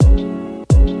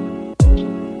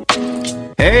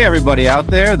Hey, everybody out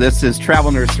there. This is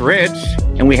Travel Nurse Rich,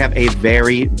 and we have a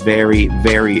very, very,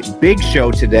 very big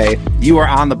show today. You are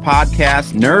on the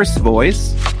podcast Nurse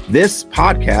Voice. This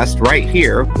podcast right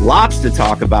here, lots to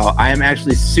talk about. I am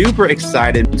actually super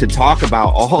excited to talk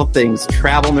about all things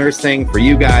travel nursing for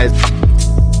you guys.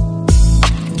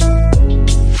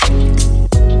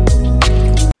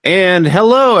 And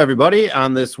hello, everybody,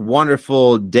 on this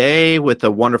wonderful day with a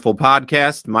wonderful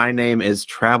podcast. My name is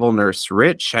Travel Nurse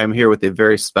Rich. I'm here with a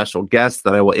very special guest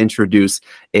that I will introduce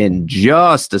in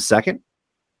just a second.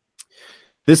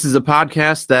 This is a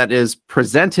podcast that is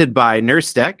presented by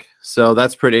Nurse Tech, so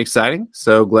that's pretty exciting.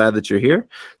 So glad that you're here.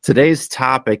 Today's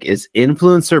topic is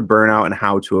influencer burnout and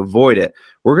how to avoid it.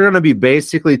 We're going to be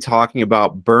basically talking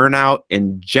about burnout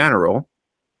in general,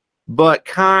 but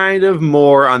kind of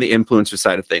more on the influencer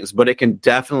side of things. But it can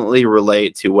definitely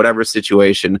relate to whatever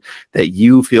situation that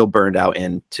you feel burned out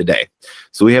in today.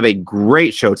 So we have a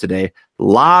great show today.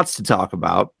 Lots to talk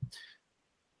about.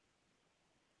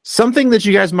 Something that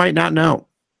you guys might not know.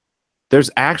 There's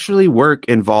actually work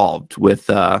involved with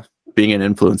being an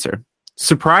influencer.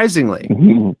 Surprisingly,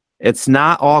 it's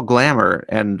not all glamour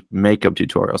and makeup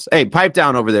tutorials. Hey, pipe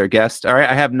down over there, guest. All right,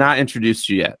 I have not introduced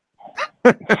you yet.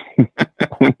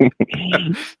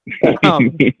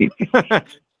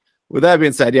 With that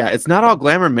being said, yeah, it's not all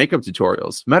glamour makeup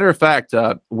tutorials. Matter of fact,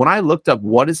 when I looked up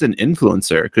what is an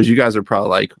influencer, because you guys are probably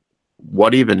like,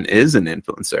 what even is an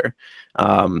influencer?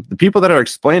 The people that are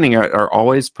explaining it are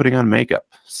always putting on makeup.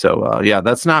 So yeah,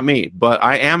 that's not me, but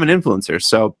I am an influencer.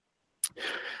 So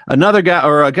another guy,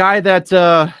 or a guy that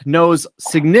knows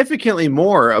significantly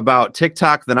more about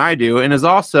TikTok than I do, and is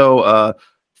also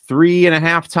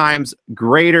 3.5 times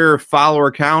greater follower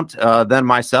count than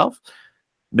myself,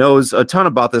 knows a ton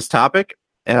about this topic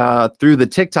through the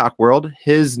TikTok world.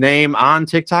 His name on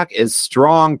TikTok is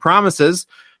Strong Promises.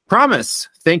 Promise,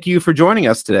 thank you for joining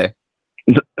us today.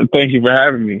 Thank you for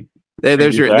having me.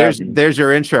 There's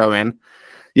your intro, man.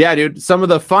 Yeah, dude, some of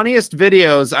the funniest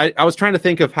videos. I was trying to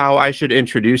think of how I should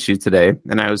introduce you today,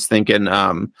 and I was thinking,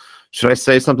 should I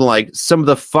say something like some of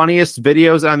the funniest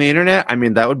videos on the internet? I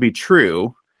mean, that would be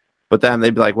true. But then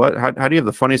they'd be like, what? How do you have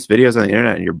the funniest videos on the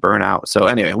internet and you're burnt out? So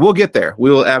anyway, we'll get there.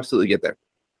 We will absolutely get there.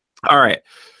 All right.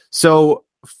 So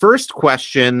first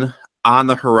question on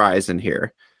the horizon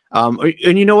here.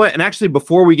 And you know what? And actually,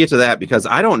 before we get to that, because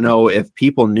I don't know if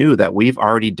people knew that we've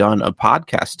already done a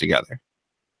podcast together.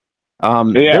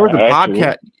 There was a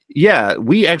podcast. Yeah,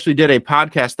 we actually did a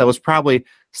podcast that was probably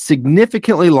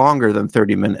significantly longer than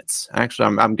 30 minutes.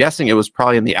 Actually, I'm guessing it was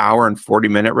probably in the hour and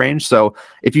 40-minute range. So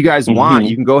if you guys want,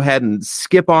 you can go ahead and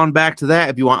skip on back to that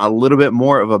if you want a little bit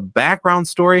more of a background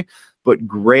story, but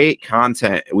great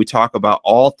content. We talk about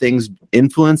all things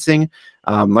influencing.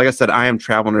 Like I said, I am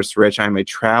Travel Nurse Rich. I'm a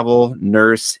travel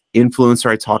nurse influencer.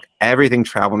 I talk everything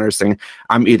travel nursing.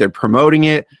 I'm either promoting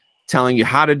it, telling you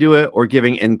how to do it, or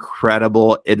giving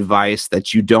incredible advice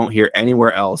that you don't hear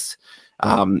anywhere else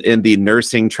in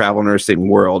the travel nursing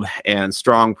world. And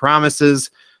Strong Promises,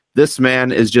 this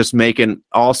man is just making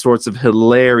all sorts of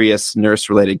hilarious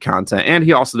nurse-related content. And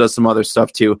he also does some other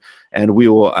stuff too. And we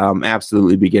will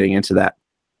absolutely be getting into that.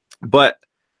 But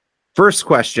first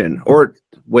question, or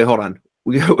wait, hold on.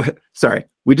 Sorry,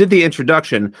 we did the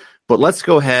introduction, but let's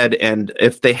go ahead, and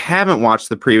if they haven't watched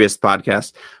the previous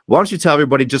podcast, why don't you tell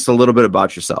everybody just a little bit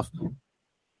about yourself?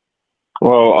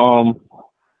 Well,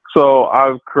 so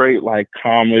I create like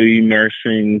comedy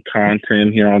nursing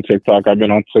content here on TikTok. I've been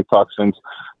on TikTok since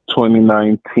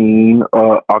 2019,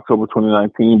 October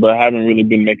 2019, but I haven't really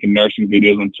been making nursing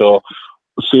videos until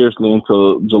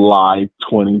July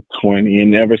 2020.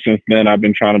 And ever since then, I've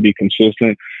been trying to be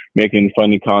consistent, making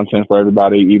funny content for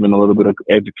everybody, even a little bit of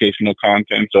educational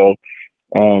content. So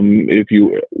if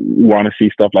you want to see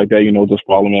stuff like that, just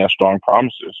follow me at Strong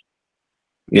Promises.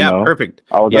 Yeah, perfect.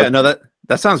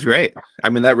 That sounds great. I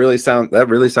mean, that really sounds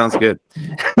good.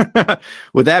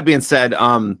 With that being said,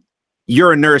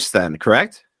 you're a nurse then,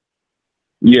 correct?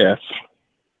 Yes.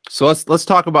 So let's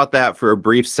talk about that for a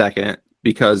brief second,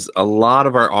 because a lot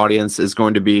of our audience is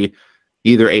going to be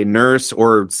either a nurse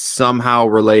or somehow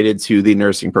related to the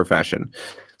nursing profession.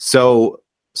 So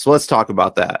let's talk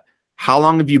about that. How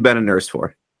long have you been a nurse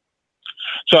for?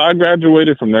 So I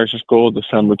graduated from nursing school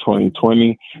December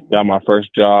 2020. Got my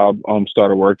first job.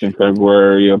 Started working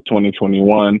February of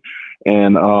 2021,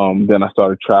 and then I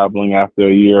started traveling after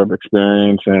a year of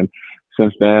experience. And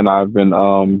since then, I've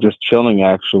been just chilling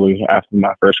actually after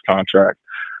my first contract.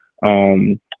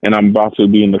 And I'm about to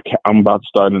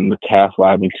start in the cath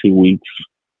lab in 2 weeks.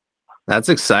 That's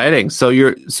exciting. So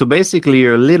basically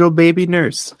you're a little baby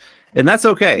nurse. And that's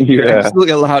okay. You're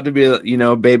absolutely allowed to be,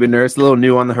 a baby nurse, a little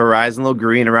new on the horizon, a little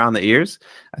green around the ears.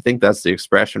 I think that's the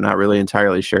expression. Not really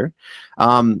entirely sure.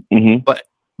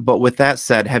 But with that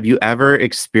said, have you ever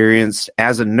experienced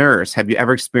burnout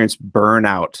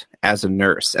as a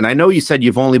nurse? And I know you said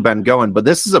you've only been going, but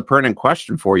this is a pertinent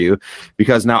question for you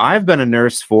because now I've been a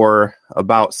nurse for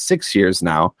about 6 years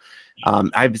now.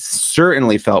 I've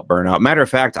certainly felt burnout. Matter of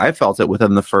fact, I felt it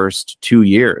within the first 2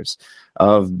 years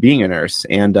of being a nurse.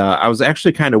 And I was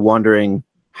actually kind of wondering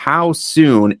how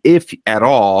soon, if at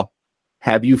all,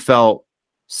 have you felt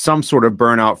some sort of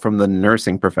burnout from the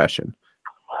nursing profession?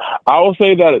 I will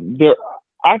say that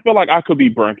I feel like I could be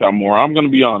burnt out more. I'm going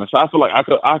to be honest. I feel like I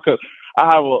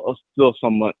have still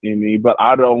somewhat in me, but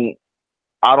I don't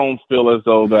feel as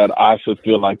though that I should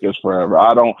feel like this forever.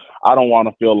 I don't want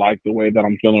to feel like the way that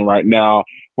I'm feeling right now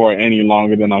for any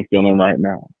longer than I'm feeling right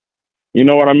now. You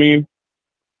know what I mean?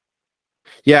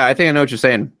 Yeah, I think I know what you're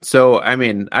saying. So, I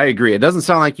mean, I agree. It doesn't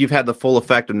sound like you've had the full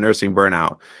effect of nursing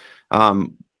burnout.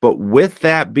 But with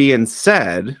that being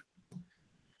said,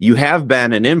 you have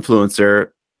been an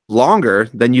influencer longer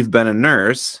than you've been a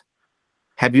nurse.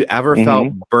 Have you ever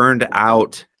felt burned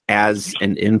out as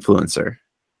an influencer?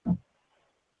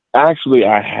 Actually,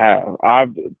 I have. I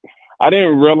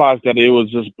didn't realize that it was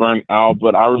just burnt out,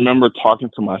 but I remember talking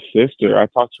to my sister. I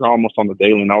talked to her almost on the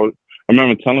daily, and I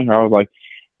remember telling her, I was like,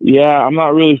 yeah, I'm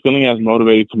not really feeling as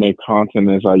motivated to make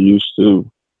content as I used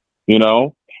to,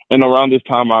 And around this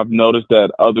time, I've noticed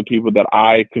that other people that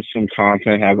I consume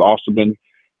content have also been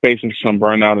facing some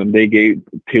burnout, and they gave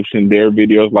tips in their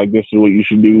videos like, this is what you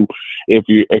should do if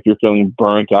you're feeling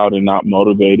burnt out and not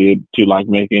motivated to like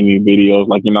make any videos,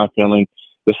 like you're not feeling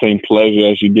the same pleasure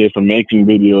as you did from making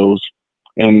videos.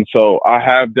 And so I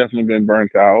have definitely been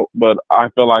burnt out, but I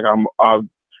feel like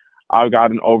I've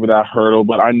gotten over that hurdle,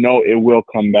 but I know it will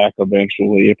come back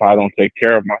eventually if I don't take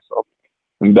care of myself.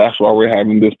 And that's why we're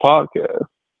having this podcast.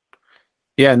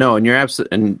 Yeah, no, and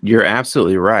you're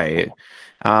absolutely right.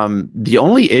 The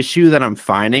only issue that I'm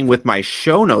finding with my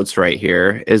show notes right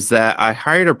here is that I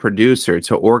hired a producer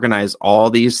to organize all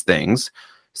these things.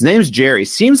 His name's Jerry.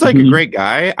 Seems like a great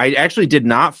guy. I actually did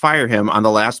not fire him on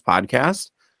the last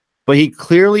podcast, but he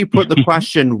clearly put the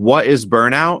question, what is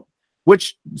burnout?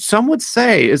 Which some would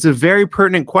say is a very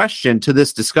pertinent question to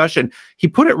this discussion. He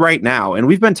put it right now, and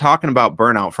we've been talking about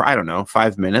burnout for,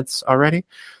 5 minutes already.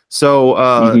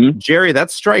 So, Jerry,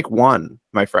 that's strike one,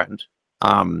 my friend.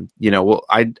 Well,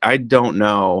 I don't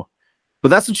know, but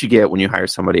that's what you get when you hire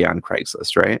somebody on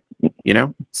Craigslist, right?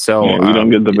 So yeah, you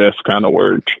don't get the best kind of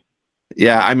work.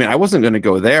 Yeah, I mean, I wasn't going to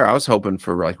go there. I was hoping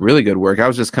for like really good work. I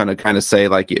was just kind of say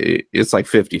like it's like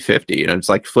 50-50, it's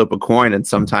like flip a coin, and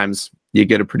sometimes you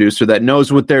get a producer that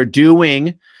knows what they're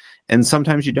doing, and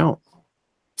sometimes you don't.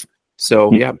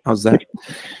 So yeah, how's that?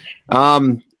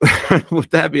 With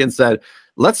that being said,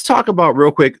 let's talk about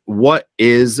real quick, what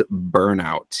is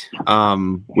burnout?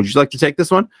 Would you like to take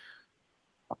this one?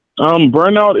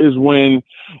 Burnout is when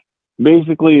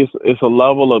basically it's a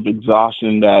level of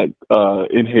exhaustion that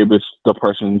inhibits the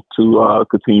person to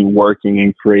continue working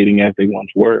and creating as they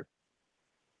once were.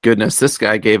 Goodness, this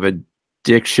guy gave a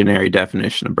dictionary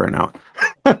definition of burnout.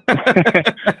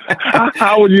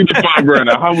 How would you define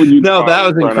burnout? How would you? No, that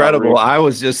was incredible. I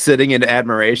was just sitting in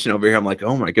admiration over here. I'm like,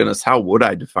 oh my goodness, how would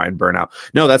I define burnout?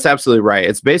 No, that's absolutely right.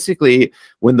 It's basically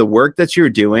when the work that you're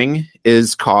doing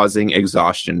is causing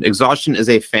exhaustion. Exhaustion is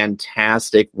a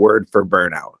fantastic word for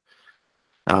burnout.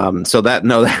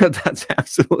 That's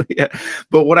absolutely it.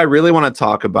 But what I really want to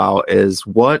talk about is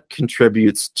what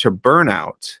contributes to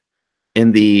burnout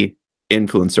in the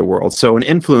influencer world. So an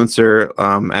influencer,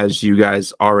 as you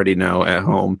guys already know at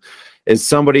home, is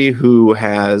somebody who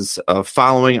has a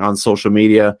following on social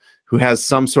media, who has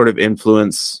some sort of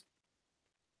influence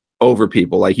over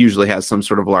people, like usually has some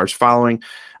sort of large following,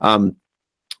 and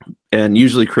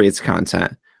usually creates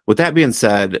content. With that being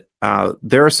said,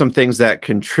 there are some things that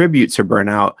contribute to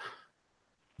burnout.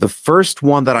 The first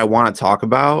one that I want to talk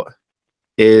about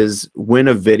is when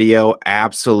a video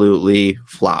absolutely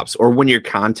flops, or when your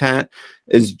content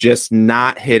is just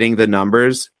not hitting the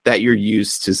numbers that you're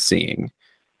used to seeing.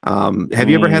 Have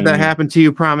you ever had that happen to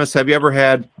you, Promise? Have you ever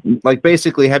had,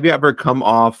 have you ever come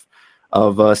off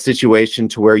of a situation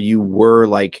to where you were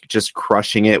like just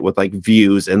crushing it with like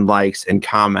views and likes and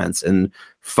comments and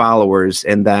followers,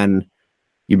 and then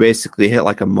you basically hit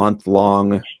like a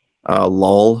month-long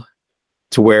lull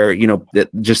to where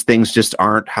just things just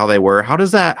aren't how they were? How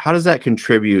does that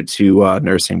contribute to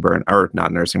nursing burn, or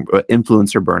not nursing, but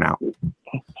influencer burnout?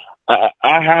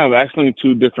 I have actually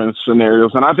two different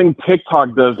scenarios, and I think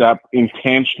TikTok does that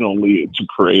intentionally to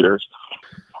creators.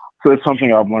 So it's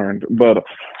something I've learned. But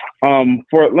Let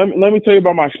me tell you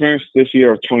about my experience this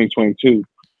year of 2022.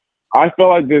 I feel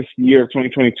like this year of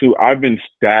 2022, I've been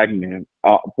stagnant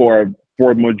for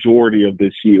a majority of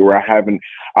this year. Where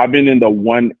I've been in the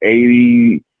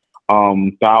 180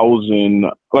 thousand.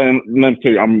 Let me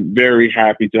tell you, I'm very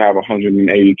happy to have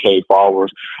 180K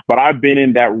followers, but I've been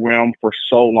in that realm for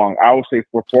so long. I would say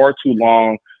for far too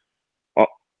long.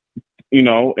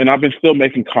 And I've been still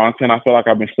making content. I feel like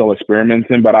I've been still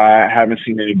experimenting, but I haven't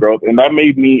seen any growth. And that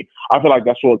made me, I feel like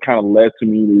that's what kind of led to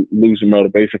me losing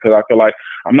motivation, because I feel like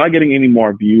I'm not getting any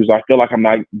more views. I feel like I'm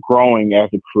not growing as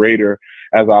a creator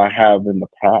as I have in the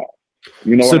past.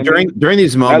 So during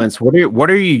these moments, what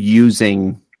are you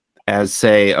using as,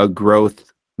 say, a growth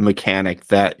mechanic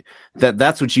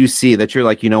that's what you see, that you're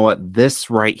like, you know what, this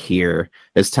right here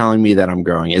is telling me that I'm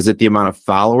growing? Is it the amount of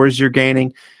followers you're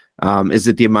gaining? Is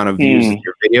it the amount of views that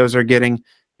your videos are getting?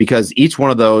 Because each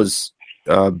one of those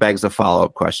begs a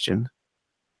follow-up question.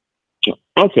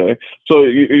 Okay. So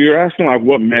you're asking, like,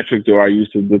 what metric do I use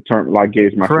to determine, like,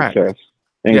 gauge my success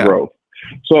and growth?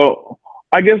 So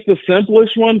I guess the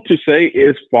simplest one to say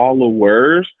is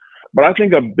followers. But I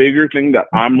think a bigger thing that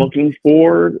I'm looking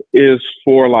for is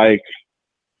for, like,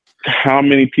 how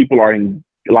many people are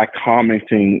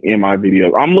commenting in my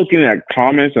videos. I'm looking at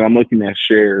comments and I'm looking at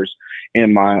shares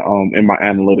in my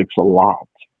analytics a lot.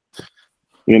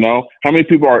 How many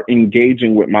people are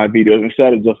engaging with my videos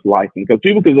instead of just liking? Because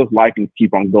people can just like and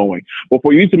keep on going. But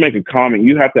for you to make a comment,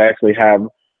 you have to actually have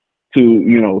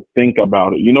to, think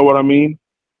about it. You know what I mean?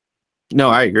 No,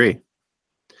 I agree.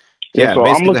 Yeah, so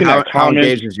I'm looking at how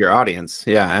engages your audience.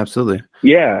 Yeah, absolutely.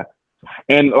 Yeah.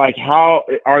 And, like, how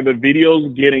are the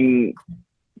videos getting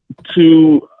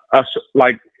to us?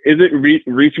 Like, is it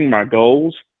reaching my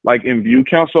goals, like, in view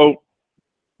count? So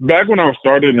back when I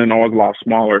started and I was a lot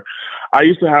smaller, I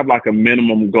used to have, like, a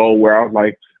minimum goal where I was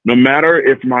like, no matter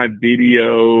if my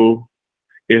video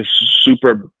is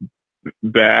super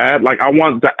bad, like, I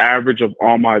want the average of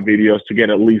all my videos to get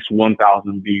at least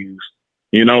 1,000 views.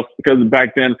 Because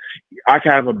back then I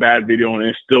could have a bad video and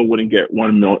it still wouldn't get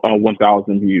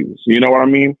 1,000 views. You know what I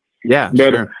mean? Yeah.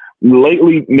 But sure.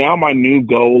 Lately, now my new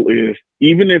goal is,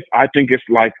 even if I think it's,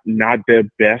 like, not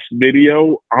the best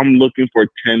video, I'm looking for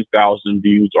 10,000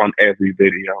 views on every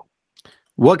video.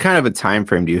 What kind of a time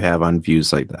frame do you have on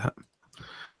views like that?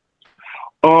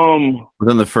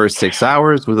 Within the first 6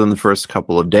 hours, within the first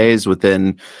couple of days,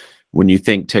 within when you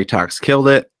think TikTok's killed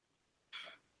it?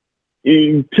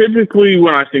 Typically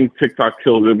when I think TikTok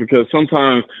killed it, because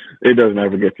sometimes it doesn't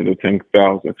ever get to the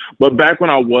 10,000. But back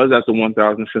when I was at the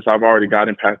 1,000, since I've already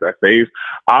gotten past that phase,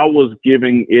 I was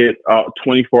giving it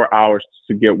 24 hours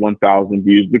to get 1,000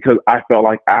 views, because I felt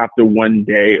like after one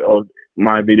day of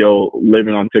my video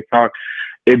living on TikTok,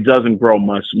 it doesn't grow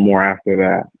much more after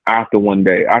that. After one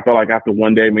day, I feel like after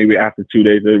one day, maybe after 2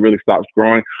 days, it really stops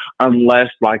growing, unless,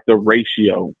 like, the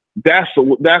ratio. That's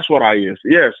what I use.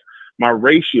 Yes. My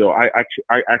ratio, I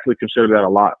actually consider that a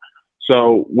lot.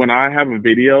 So when I have a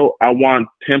video, I want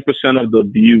 10% of the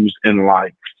views and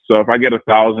likes. So if I get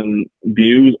 1,000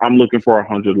 views, I'm looking for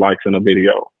 100 likes in a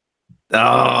video.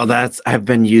 Oh, I've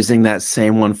been using that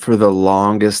same one for the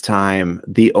longest time.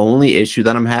 The only issue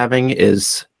that I'm having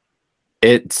is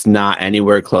it's not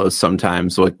anywhere close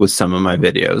sometimes, like with some of my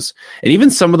videos, and even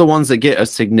some of the ones that get a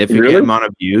significant amount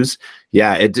of views.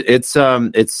 Yeah, it's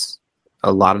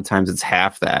a lot of times it's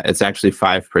half that. It's actually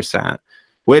 5%,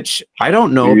 which I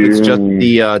don't know if it's just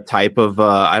the type of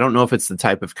I don't know if it's the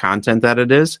type of content that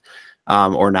it is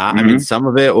or not. I mean, some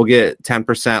of it will get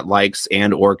 10% likes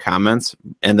and or comments,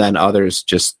 and then others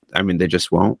just, they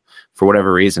just won't for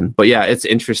whatever reason. But yeah, it's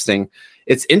interesting.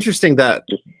 It's interesting that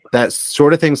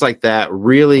sort of things like that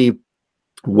really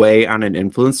weigh on an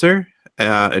influencer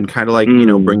and kind of like,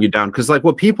 bring you down. Because, like,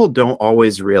 what people don't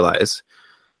always realize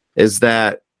is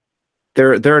that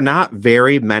there are not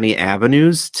very many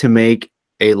avenues to make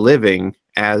a living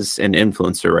as an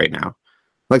influencer right now.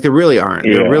 Like, there really aren't.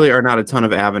 Yeah. There really are not a ton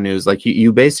of avenues. Like,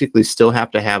 you basically still have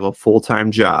to have a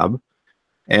full-time job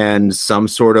and some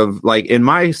sort of, like, in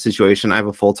my situation, I have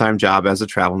a full-time job as a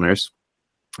travel nurse.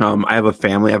 I have a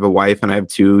family, I have a wife, and I have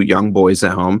 2 young boys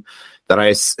at home that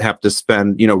I have to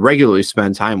spend, regularly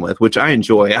spend time with, which I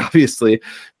enjoy, obviously.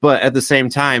 But at the same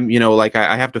time, like,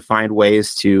 I have to find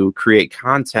ways to create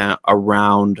content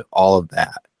around all of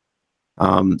that.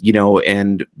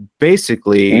 And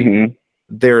basically,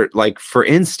 they're like, for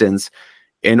instance,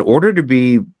 in order to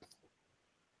be,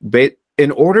 let me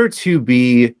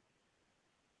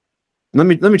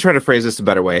try to phrase this a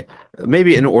better way.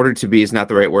 Maybe in order to be is not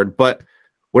the right word, but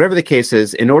whatever the case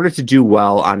is, in order to do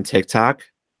well on TikTok,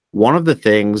 one of the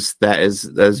things that is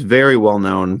very well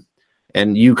known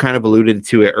and you kind of alluded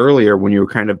to it earlier when you were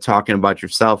kind of talking about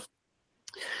yourself,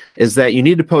 is that you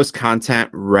need to post content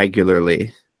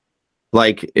regularly,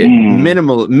 like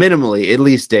minimally, at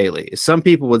least daily. Some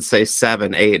people would say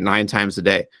 7, 8, 9 times a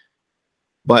day.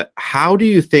 But how do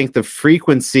you think the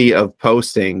frequency of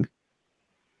posting,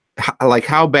 like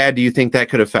how bad do you think that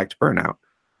could affect burnout?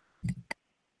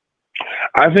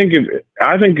 I think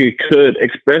it could,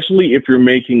 especially if you're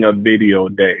making a video a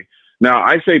day. Now,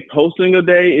 I say posting a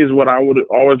day is what I would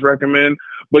always recommend,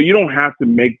 but you don't have to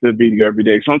make the video every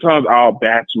day. Sometimes I'll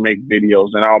batch make videos,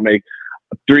 and I'll make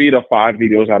 3 to 5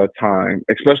 videos at a time,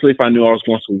 especially if I knew I was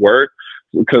going to work,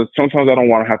 because sometimes I don't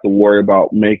want to have to worry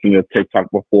about making a TikTok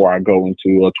before I go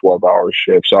into a 12-hour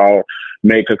shift. So I'll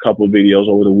make a couple of videos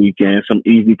over the weekend, some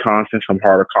easy content, some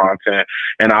harder content,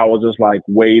 and I will just like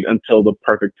wait until the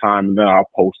perfect time and then I'll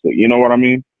post it. You know what I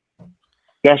mean?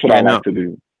 That's what I like to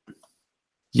do.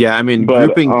 Yeah, I mean,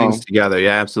 grouping things together.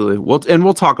 Yeah, absolutely.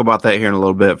 We'll talk about that here in a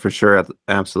little bit for sure.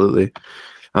 Absolutely.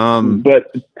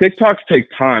 But TikToks take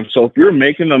time. So if you're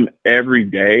making them every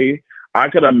day, I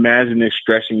could imagine it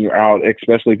stressing you out,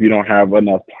 especially if you don't have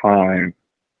enough time.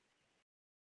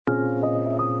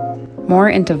 More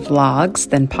into vlogs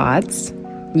than pods?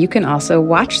 You can also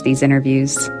watch these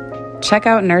interviews. Check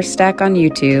out Nurse Stack on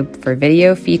YouTube for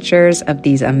video features of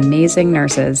these amazing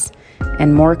nurses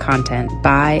and more content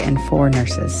by and for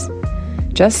nurses.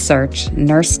 Just search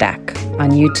Nurse Stack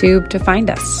on YouTube to find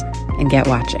us and get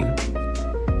watching.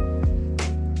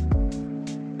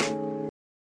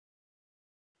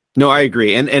 No, I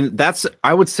agree. And that's,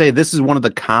 I would say this is one of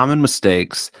the common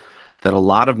mistakes that a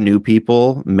lot of new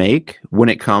people make when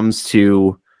it comes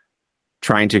to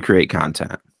trying to create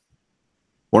content.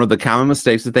 One of the common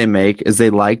mistakes that they make is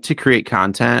they like to create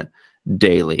content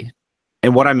daily.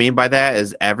 And what I mean by that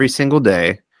is every single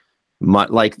day,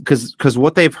 like, because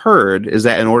what they've heard is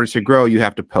that in order to grow, you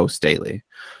have to post daily.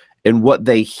 And what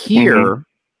they hear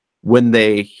when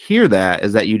they hear that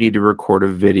is that you need to record a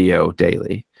video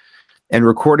daily. And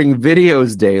recording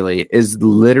videos daily is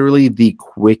literally the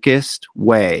quickest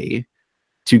way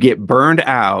to get burned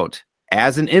out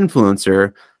as an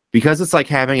influencer, because it's like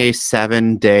having a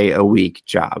 7-day-a-week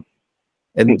job.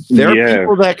 And there are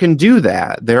people that can do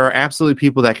that. There are absolutely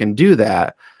people that can do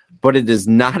that, but it is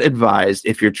not advised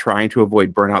if you're trying to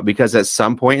avoid burnout, because at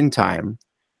some point in time,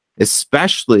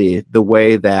 especially the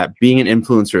way that being an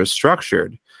influencer is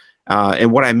structured,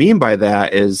 and what I mean by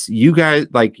that is you guys,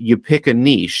 like, you pick a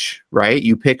niche, right?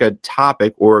 You pick a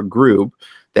topic or a group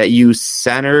that you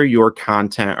center your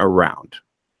content around.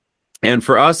 And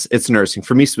for us, it's nursing.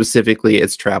 For me specifically,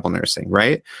 it's travel nursing,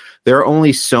 right? There are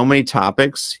only so many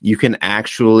topics you can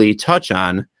actually touch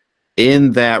on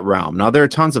in that realm. Now, there are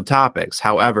tons of topics.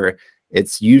 However,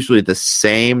 it's usually the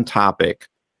same topic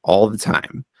all the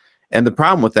time. And the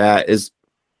problem with that is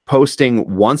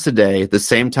posting once a day, the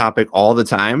same topic all the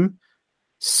time,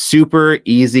 super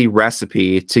easy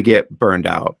recipe to get burned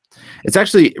out. It's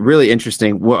actually really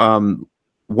interesting.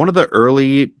 One of the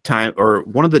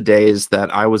one of the days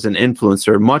that I was an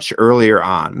influencer much earlier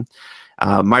on,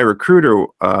 my recruiter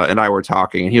and I were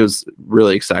talking, and he was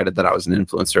really excited that I was an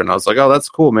influencer. And I was like, oh, that's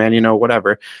cool, man,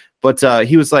 whatever. But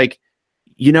he was like,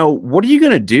 what are you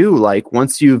going to do, like,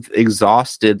 once you've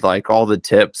exhausted, like, all the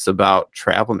tips about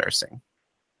travel nursing?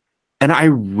 And I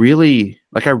really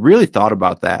thought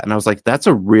about that. And I was like, that's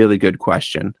a really good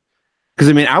question. Because,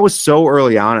 I mean, I was so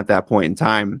early on at that point in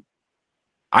time,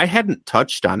 I hadn't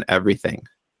touched on everything.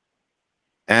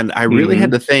 And I really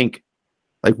had to think,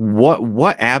 like,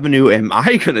 what avenue am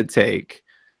I going to take?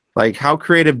 Like, how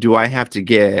creative do I have to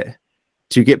get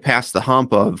past the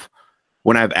hump of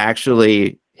when I've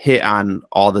actually hit on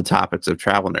all the topics of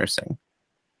travel nursing?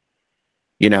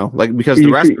 Because the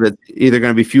rest of it's either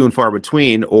going to be few and far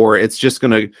between, or it's just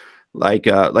going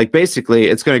to basically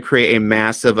it's going to create a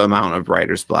massive amount of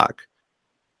writer's block.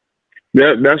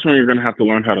 That's when you're going to have to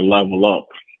learn how to level up.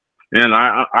 And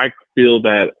I feel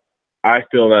that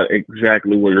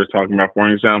exactly what you're talking about. For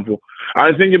example,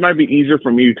 I think it might be easier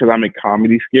for me because I make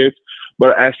comedy skits,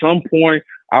 but at some point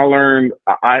I learned,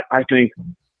 I think,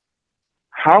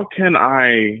 how can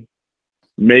I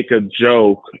make a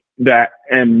joke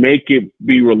and make it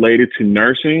be related to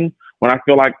nursing when I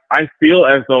feel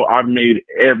as though I've made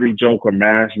every joke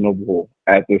imaginable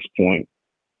at this point.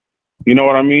 You know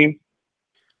what I mean?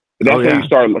 That's when you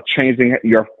start changing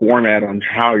your format on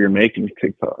how you're making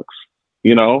TikToks.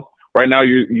 Right now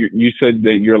you said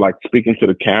that you're like speaking to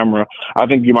the camera. I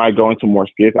think you might go into more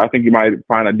skits. I think you might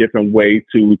find a different way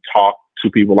to talk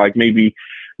to people. Like, maybe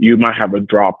you might have a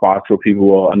Dropbox where people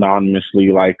will anonymously,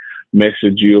 like,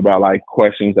 message you about, like,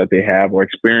 questions that they have or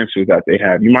experiences that they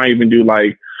have. You might even do,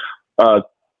 like,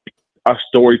 a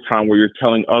story time where you're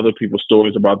telling other people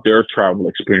stories about their travel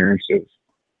experiences.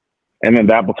 And then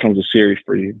that becomes a series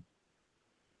for you.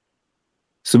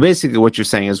 So basically what you're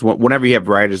saying is whenever you have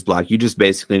writer's block, you just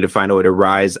basically need to find a way to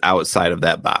rise outside of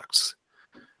that box.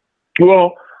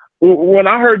 Well, when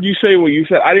I heard you say what you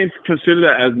said, I didn't consider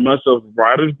that as much of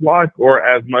writer's block or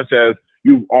as much as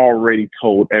you've already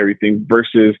told everything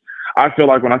versus I feel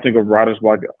like when I think of writer's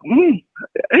block, ain't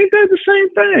that the same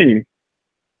thing?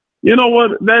 You know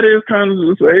what? That is kind of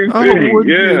the same thing.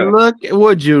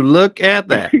 Would you look at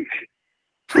that?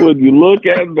 Would you look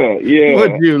at that? Yeah.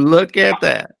 Would you look at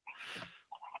that?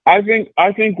 I think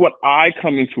when I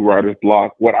come into writer's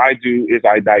block, what I do is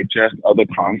I digest other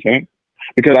content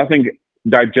because I think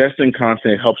digesting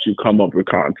content helps you come up with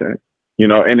content,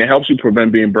 and it helps you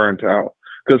prevent being burnt out.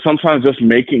 Because sometimes just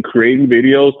creating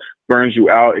videos burns you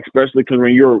out, especially because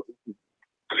when you're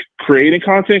creating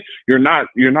content, you're not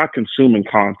consuming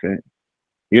content.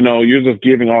 You're just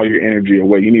giving all your energy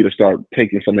away. You need to start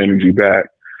taking some energy back.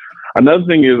 Another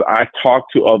thing is I talk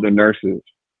to other nurses,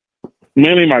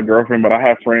 mainly my girlfriend, but I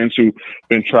have friends who've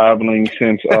been traveling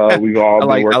since we've all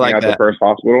been working at the first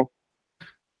hospital.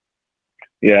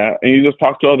 Yeah, and you just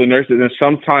talk to other nurses, and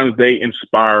sometimes they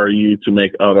inspire you to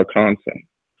make other content.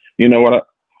 You know what?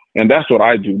 And that's what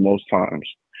I do most times.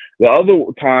 The other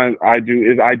time I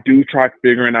do try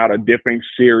figuring out a different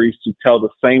series to tell the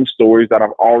same stories that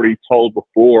I've already told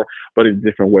before, but in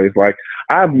different ways. Like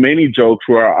I have many jokes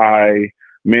where I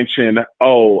mention,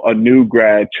 a new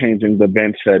grad changing the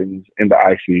vent settings in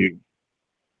the ICU.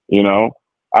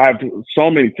 I have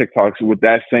so many TikToks with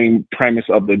that same premise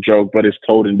of the joke, but it's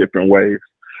told in different ways.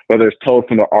 Whether it's told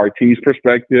from the RT's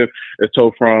perspective, it's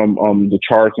told from the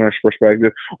charge nurse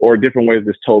perspective, or different ways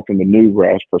it's told from the new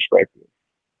grad's perspective.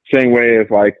 Same way as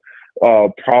like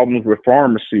problems with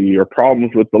pharmacy or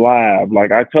problems with the lab.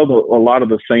 Like I tell a lot of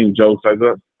the same jokes.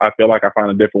 I feel like I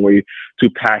find a different way to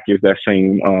package that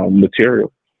same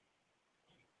material.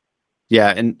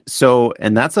 Yeah, and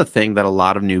that's a thing that a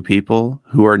lot of new people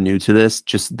who are new to this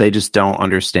they just don't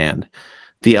understand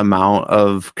the amount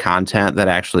of content that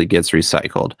actually gets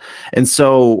recycled. And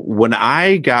so when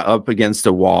I got up against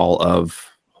a wall of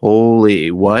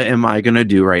holy, what am I going to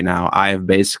do right now? I have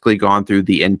basically gone through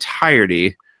the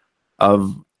entirety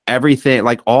of everything,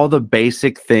 like all the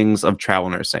basic things of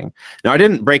travel nursing. Now, I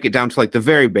didn't break it down to like the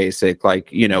very basic, like,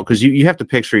 because you have to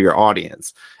picture your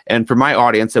audience. And for my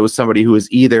audience, it was somebody who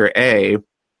was either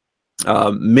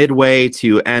midway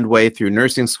to end way through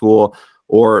nursing school,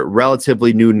 or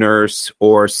relatively new nurse,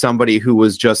 or somebody who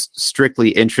was just strictly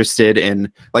interested in,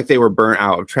 like they were burnt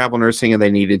out of travel nursing and they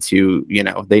needed to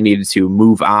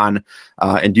move on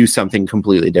and do something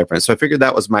completely different. So I figured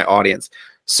that was my audience.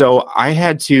 So I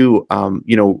had to,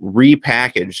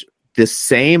 repackage the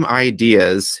same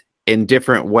ideas in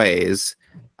different ways.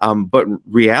 But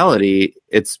reality,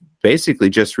 it's basically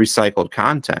just recycled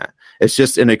content. It's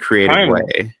just in a creative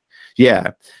way.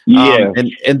 Yeah.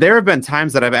 And there have been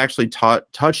times that I've actually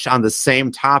touched on the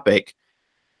same topic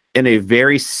in a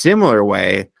very similar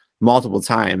way multiple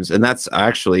times. And that's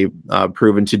actually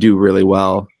proven to do really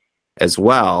well as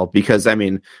well. Because, I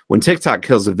mean, when TikTok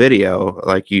kills a video,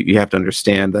 like you have to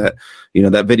understand that,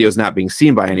 that video is not being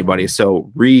seen by anybody.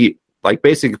 So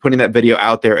basically putting that video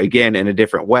out there again in a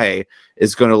different way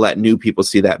is going to let new people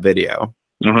see that video.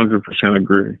 100%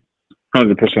 agree.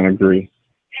 100% agree.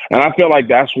 And I feel like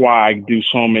that's why I do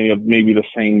so many of maybe the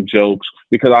same jokes,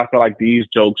 because I feel like these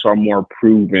jokes are more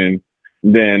proven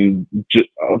than just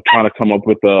trying to come up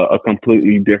with a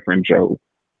completely different joke.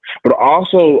 But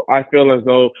also, I feel as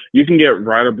though you can get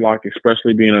writer block,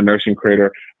 especially being a nursing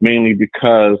creator, mainly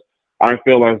because I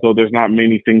feel as though there's not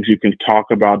many things you can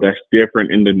talk about that's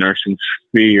different in the nursing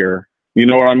sphere. You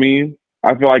know what I mean?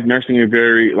 I feel like nursing is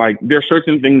very, there are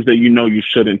certain things that you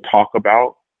shouldn't talk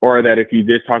about, or that if you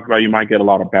did talk about, you might get a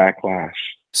lot of backlash.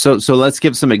 So let's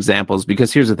give some examples,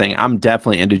 because here's the thing. I'm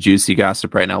definitely into juicy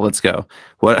gossip right now. Let's go.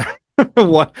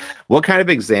 What kind of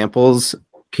examples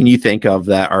can you think of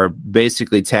that are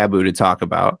basically taboo to talk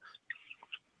about?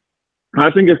 I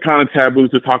think it's kind of taboo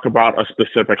to talk about a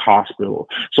specific hospital.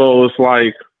 So it's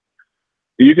like,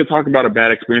 you can talk about a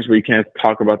bad experience, but you can't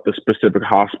talk about the specific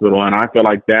hospital. And I feel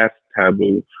like that's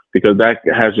taboo because that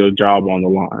has your job on the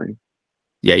line.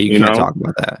 Yeah, you can't talk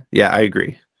about that. Yeah, I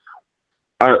agree.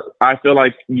 I feel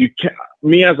like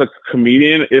me as a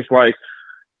comedian, it's like,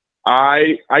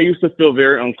 I used to feel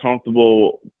very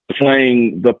uncomfortable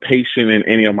playing the patient in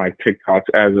any of my TikToks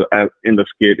as in the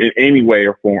skit in any way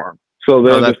or form. So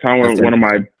there's this time when one of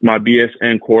my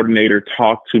BSN coordinator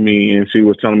talked to me, and she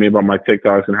was telling me about my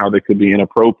TikToks and how they could be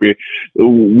inappropriate.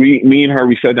 Me and her,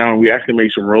 we sat down and we actually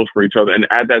made some rules for each other. And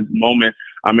at that moment,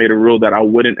 I made a rule that I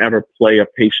wouldn't ever play a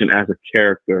patient as a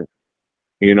character,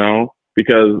 you know,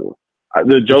 because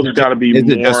the joke's got to be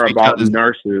more about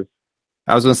nurses.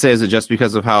 I was going to say, is it just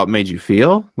because of how it made you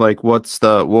feel? Like, what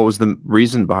was the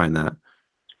reason behind that?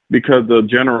 Because the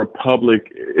general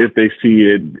public, if they see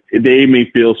it, they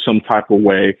may feel some type of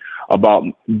way about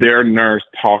their nurse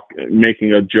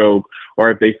making a joke, or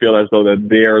if they feel as though that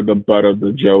they're the butt of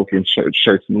the joke in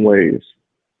certain ways.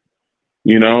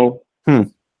 You know?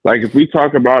 Like if we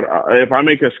talk about, if I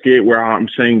make a skit where I'm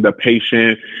saying the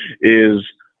patient is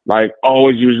like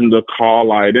always using the call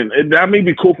light, and that may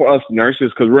be cool for us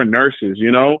nurses because we're nurses,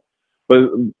 you know? But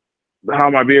how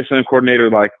my BSN coordinator,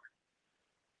 like,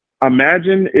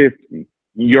 imagine if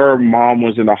your mom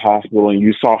was in the hospital and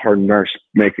you saw her nurse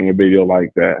making a video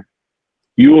like that.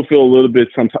 You would feel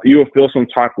you would feel some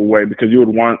type of way because you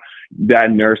would want that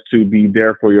nurse to be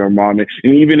there for your mom. And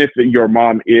even if your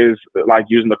mom is like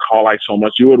using the call light so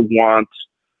much, you would want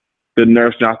the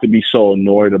nurse not to be so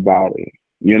annoyed about it,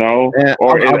 you know?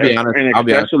 I'll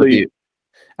be honest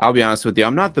with you.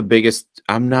 I'm not the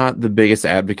biggest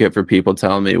advocate for people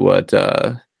telling me what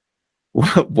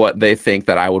they think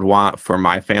that I would want for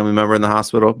my family member in the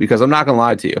hospital, because I'm not gonna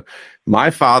lie to you.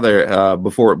 My father,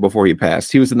 before he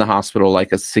passed, he was in the hospital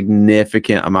like a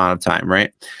significant amount of time,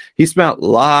 right? He spent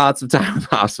lots of time in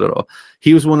the hospital.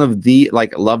 He was one of the,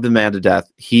 like, loved the man to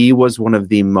death. He was one of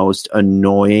the most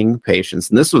annoying patients.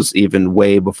 And this was even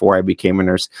way before I became a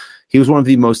nurse. He was one of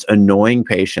the most annoying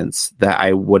patients that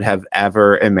I would have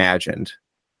ever imagined.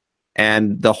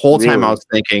 And the whole time I was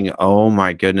thinking, oh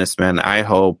my goodness, man, I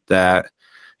hope that,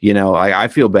 you know, I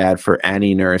feel bad for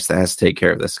any nurse that has to take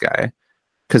care of this guy,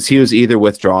 because he was either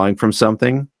withdrawing from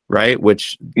something, right?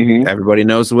 Which everybody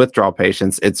knows withdrawal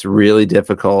patients, it's really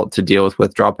difficult to deal with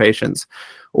withdrawal patients,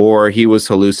 or he was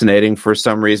hallucinating for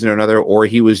some reason or another, or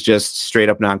he was just straight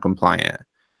up non-compliant,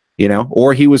 you know,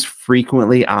 or he was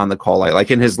frequently on the call light.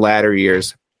 Like in his latter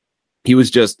years, he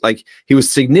was just like, he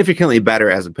was significantly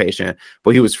better as a patient,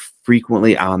 but he was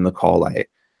frequently on the call light,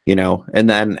 you know? And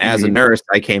then as a nurse,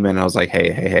 I came in and I was like,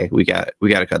 hey, we got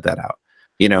to cut that out.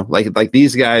 You know, like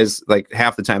these guys, like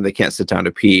half the time they can't sit down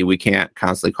to pee. We can't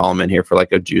constantly call them in here for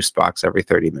like a juice box every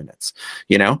 30 minutes,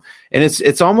 you know? And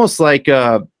it's almost like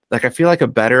I feel like a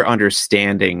better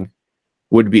understanding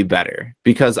would be better,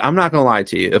 because I'm not going to lie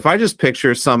to you. If I just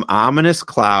picture some ominous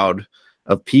cloud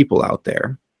of people out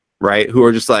there, right, who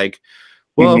are just like,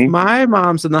 well, if my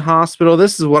mom's in the hospital,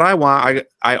 this is what I want.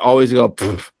 I always go,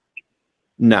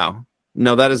 no,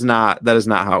 that is not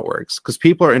how it works. Because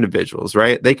people are individuals,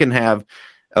 right? They can have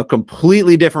a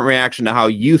completely different reaction to how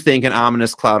you think an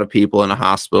ominous cloud of people in a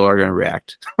hospital are going to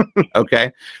react.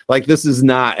 Okay. Like, this is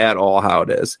not at all how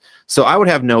it is. So I would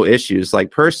have no issues,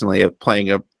 like personally, of playing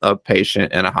a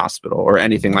patient in a hospital or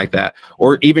anything like that,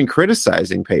 or even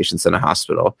criticizing patients in a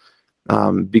hospital.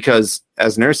 Because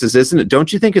as nurses,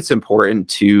 don't you think it's important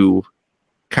to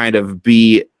kind of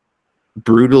be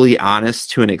brutally honest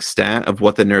to an extent of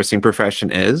what the nursing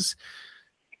profession is?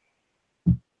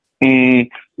 You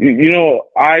know,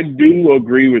 I do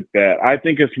agree with that. I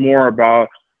think it's more about,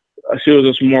 she was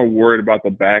just more worried about the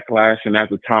backlash. And at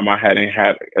the time I hadn't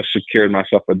secured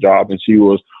myself a job, and she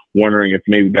was wondering if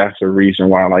maybe that's the reason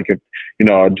why, like, if, you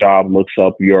know, a job looks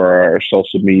up your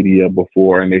social media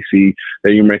before and they see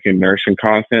that you're making nursing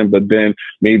content, but then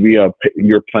maybe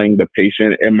you're playing the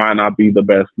patient, it might not be the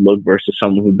best look versus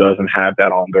someone who doesn't have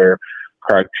that on their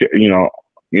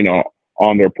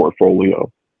on their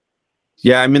portfolio.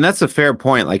 Yeah, I mean, that's a fair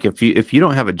point. Like, if you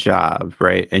don't have a job,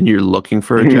 right, and you're looking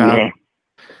for a job,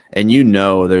 and you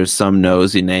know there's some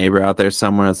nosy neighbor out there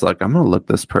somewhere that's like, I'm gonna look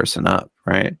this person up,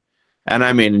 right? And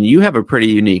I mean, you have a pretty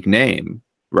unique name,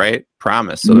 right?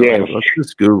 Promise. So like, let's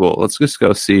just Google. Let's just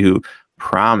go see who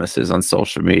Promise is on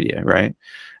social media, right?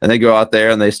 And they go out there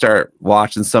and they start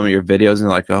watching some of your videos, and they're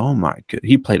like, oh my god,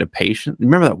 he played a patient.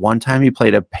 Remember that one time he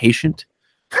played a patient?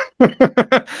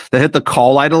 That hit the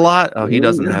call light a lot. Oh, he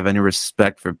doesn't have any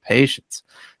respect for patients.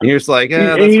 And you're just like,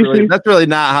 that's really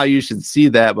not how you should see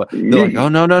that. But they're like, oh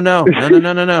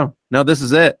no, this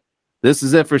is it. This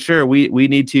is it for sure. We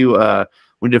need to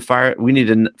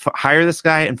hire this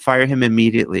guy and fire him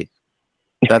immediately.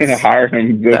 That's hire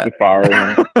him just to fire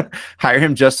him. Hire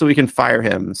him just so we can fire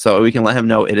him, so we can let him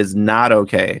know it is not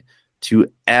okay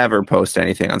to ever post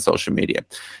anything on social media.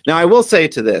 Now, I will say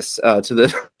to this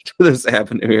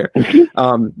avenue here,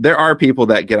 there are people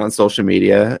that get on social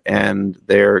media and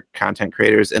they're content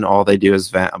creators, and all they do is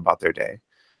vent about their day.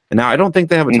 And now I don't think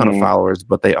they have a ton of Mhm. followers,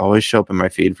 but they always show up in my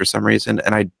feed for some reason.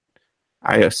 And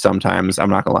I sometimes,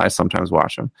 I'm not gonna lie, sometimes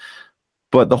watch them.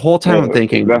 But the whole time I'm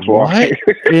thinking, That's why.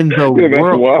 what in the Yeah, that's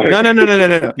world? why.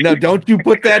 No, don't you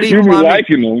put that You evil be on me.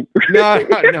 liking them. No,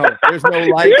 there's no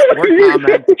likes or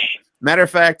comments. Matter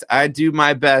of fact, I do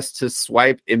my best to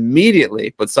swipe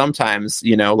immediately, but sometimes,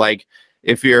 like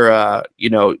if you're,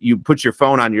 you put your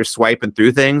phone on, you're swiping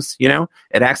through things, it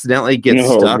accidentally gets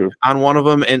stuck on one of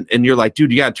them. And you're like,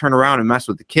 dude, you got to turn around and mess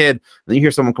with the kid. And then you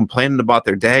hear someone complaining about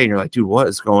their day and you're like, dude, what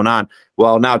is going on?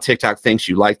 Well, now TikTok thinks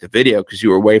you like the video because you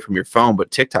were away from your phone,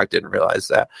 but TikTok didn't realize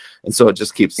that. And so it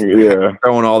just keeps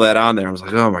throwing all that on there. I was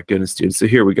like, oh my goodness, dude. So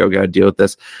here we go. Got to deal with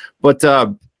this. But,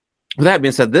 with that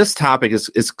being said, this topic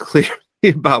is clearly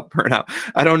about burnout.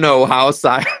 I don't know how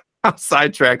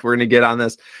sidetracked we're going to get on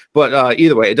this, but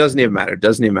either way, it doesn't even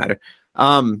matter.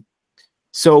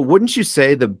 So wouldn't you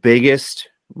say the biggest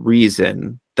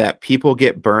reason that people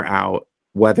get burnt out,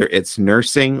 whether it's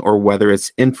nursing or whether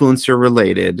it's influencer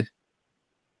related,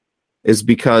 is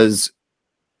because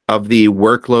of the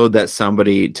workload that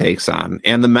somebody takes on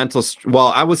and the mental,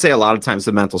 I would say a lot of times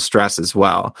the mental stress as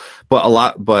well,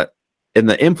 but in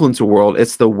the influencer world,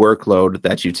 it's the workload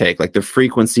that you take, like the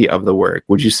frequency of the work.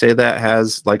 Would you say that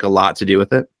has like a lot to do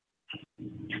with it?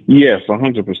 Yes,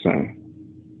 100%.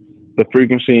 The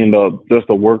frequency and just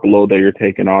the workload that you're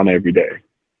taking on every day.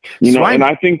 And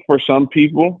I think for some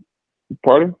people,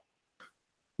 pardon?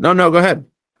 No, go ahead.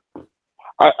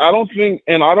 I don't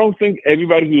think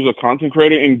everybody who's a content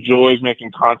creator enjoys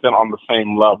making content on the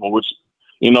same level, which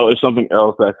is something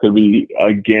else that could be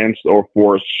against or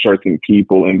for certain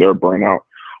people in their burnout.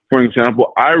 For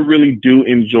example, I really do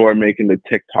enjoy making the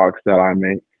TikToks that I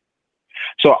make.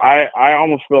 So I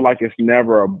almost feel like it's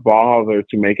never a bother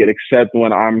to make it, except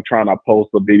when I'm trying to post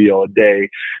a video a day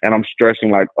and I'm stressing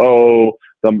like, oh,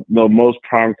 the most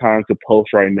prime time to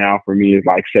post right now for me is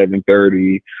like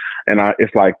 7:30 and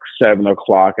it's like 7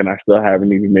 o'clock and I still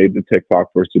haven't even made the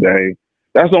TikTok for today.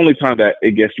 That's the only time that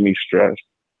it gets me stressed.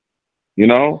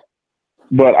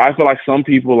 But I feel like some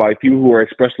people, like people who are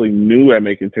especially new at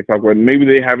making TikTok, where maybe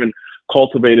they haven't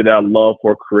cultivated that love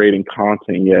for creating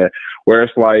content yet, where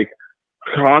it's like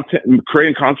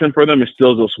creating content for them is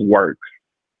still just work.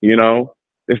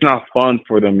 It's not fun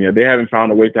for them yet. They haven't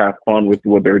found a way to have fun with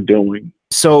what they're doing.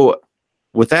 So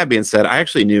with that being said, I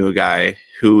actually knew a guy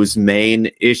whose main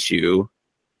issue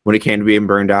when it came to being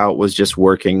burned out was just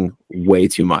working way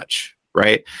too much.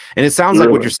 Right. And it sounds like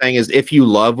what you're saying is if you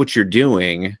love what you're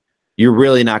doing, you're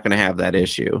really not going to have that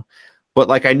issue. But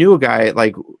like I knew a guy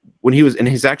like when and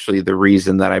he's actually the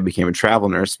reason that I became a travel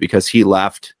nurse because he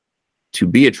left to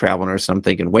be a travel nurse. I'm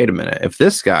thinking, wait a minute, if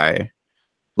this guy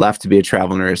left to be a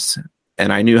travel nurse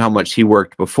and I knew how much he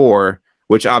worked before,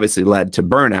 which obviously led to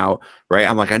burnout, right?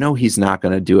 I'm like, I know he's not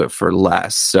going to do it for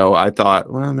less. So I thought,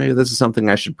 well, maybe this is something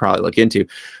I should probably look into.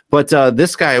 But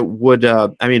this guy would,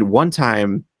 one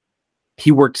time, he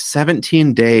worked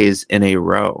 17 days in a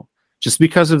row just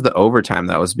because of the overtime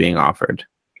that was being offered,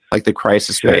 like the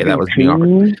crisis pay that was being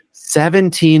offered.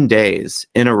 17 days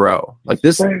in a row. Like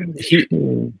this, he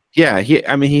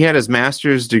had his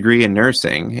master's degree in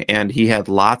nursing and he had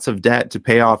lots of debt to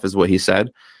pay off is what he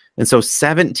said. And so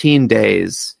 17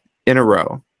 days in a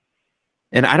row.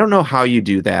 And I don't know how you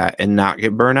do that and not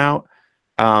get burnout.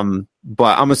 But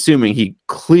I'm assuming he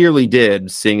clearly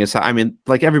did, seeing as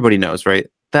like everybody knows, right?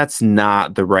 That's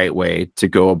not the right way to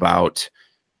go about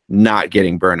not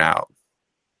getting burnout.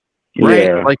 Right?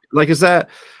 Yeah. Like is that,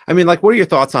 what are your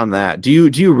thoughts on that? Do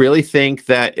you really think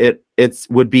that it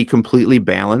would be completely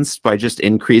balanced by just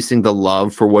increasing the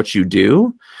love for what you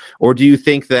do? Or do you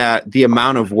think that the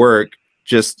amount of work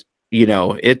just,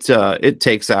 it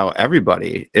takes out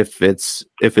everybody if it's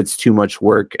too much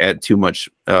work at too much,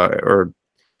 or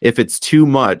if it's too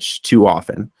much too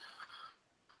often?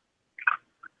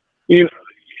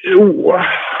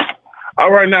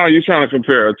 Right now you're trying to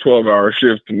compare a 12-hour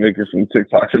shift to making some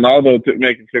TikToks, and although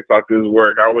making TikTok is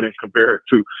work, I wouldn't compare it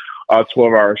to a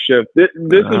 12-hour shift. This is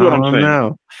what I'm saying.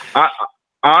 No.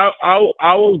 I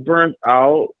was burnt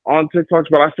out on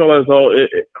TikToks, but I feel as though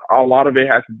a lot of it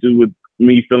has to do with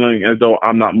me feeling as though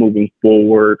I'm not moving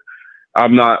forward.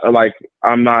 I'm not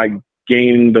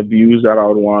gaining the views that I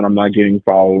would want. I'm not getting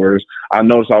followers. I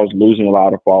noticed I was losing a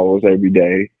lot of followers every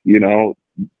day,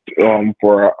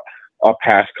 for a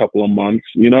past couple of months,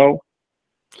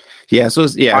 Yeah. So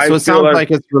it sounds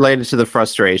like it's related to the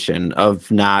frustration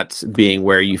of not being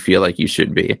where you feel like you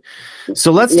should be.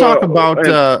 So let's talk about,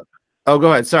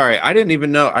 go ahead. Sorry. I didn't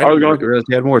even know. I didn't realize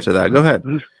you had more to that. Go ahead.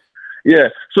 Yeah.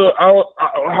 So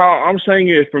how I'm saying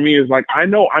it for me is like, I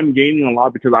know I'm gaining a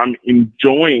lot because I'm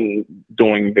enjoying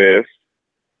doing this,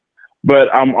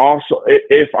 But I'm also,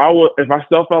 if I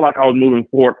still felt like I was moving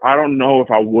forward, I don't know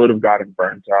if I would have gotten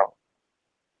burnt out.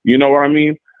 You know what I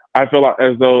mean? I feel like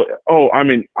as though, I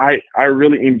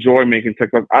really enjoy making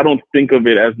TikToks. I don't think of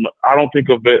it as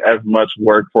much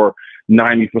work for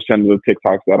 90% of the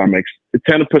TikToks that I make.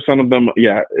 10% of them,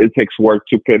 yeah, it takes work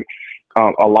to put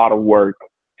a lot of work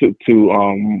to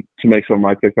make some of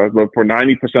my TikToks. But for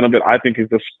 90% of it, I think it's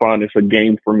just fun. It's a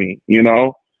game for me, you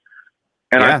know?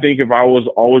 And I think if I was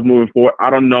always moving forward, I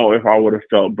don't know if I would have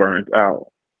felt burnt out.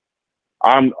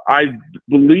 I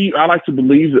like to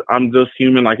believe that I'm just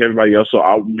human like everybody else. So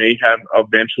I may have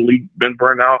eventually been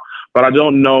burnt out, but I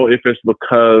don't know if it's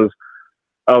because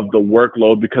of the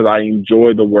workload, because I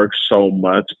enjoy the work so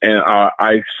much. And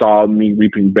I saw me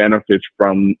reaping benefits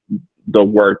from the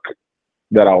work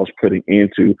that I was putting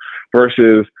into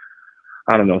versus,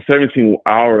 I don't know, 17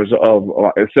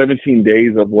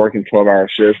 days of working 12-hour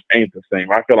shifts ain't the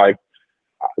same. I feel like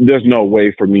there's no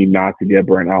way for me not to get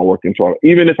burnt out working 12.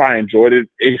 Even if I enjoyed it,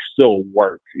 it's still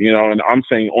work, you know, and I'm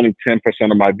saying only 10%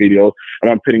 of my videos,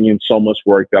 and I'm putting in so much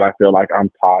work that I feel like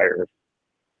I'm tired.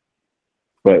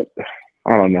 But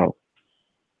I don't know.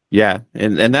 Yeah,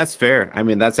 and that's fair. I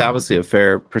mean, that's obviously a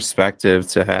fair perspective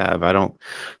to have. I don't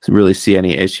really see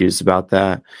any issues about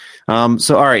that.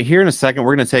 So, all right, here in a second,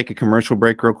 we're going to take a commercial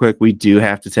break real quick. We do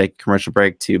have to take a commercial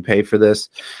break to pay for this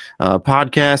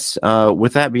podcast.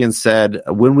 With that being said,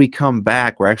 when we come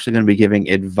back, we're actually going to be giving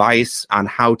advice on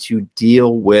how to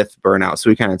deal with burnout. So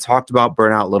we kind of talked about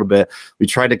burnout a little bit. We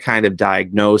tried to kind of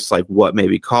diagnose like what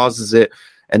maybe causes it.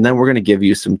 And then we're going to give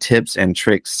you some tips and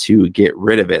tricks to get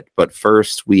rid of it. But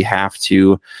first, we have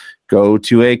to go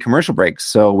to a commercial break.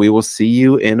 So we will see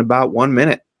you in about 1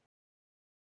 minute.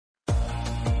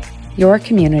 Your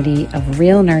community of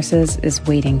real nurses is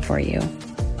waiting for you.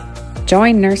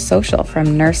 Join Nurse Social from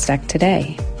NurseTech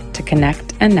today to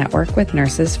connect and network with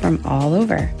nurses from all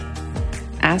over.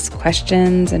 Ask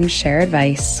questions and share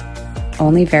advice.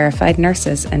 Only verified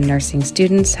nurses and nursing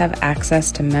students have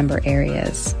access to member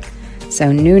areas.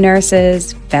 So new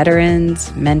nurses,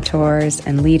 veterans, mentors,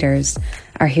 and leaders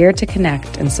are here to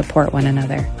connect and support one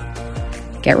another.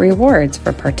 Get rewards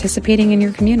for participating in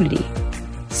your community.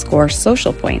 Score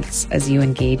social points as you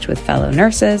engage with fellow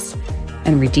nurses,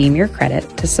 and redeem your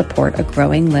credit to support a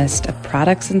growing list of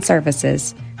products and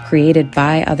services created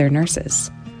by other nurses.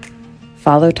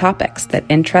 Follow topics that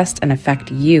interest and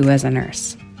affect you as a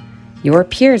nurse. Your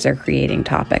peers are creating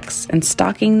topics and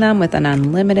stocking them with an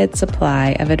unlimited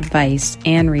supply of advice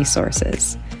and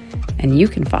resources. And you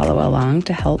can follow along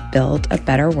to help build a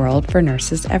better world for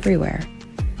nurses everywhere.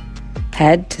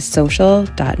 Head to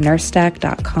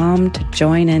social.nursestack.com to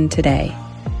join in today.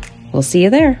 We'll see you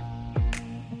there.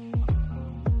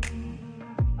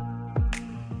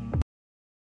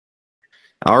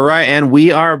 All right, and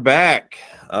we are back.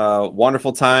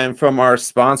 Wonderful time from our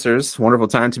sponsors. Wonderful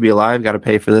time to be alive. Got to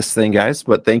pay for this thing, guys.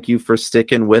 But thank you for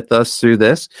sticking with us through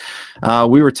this.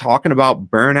 We were talking about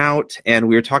burnout, and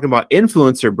we were talking about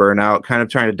influencer burnout, kind of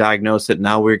trying to diagnose it.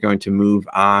 Now we're going to move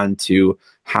on to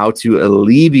how to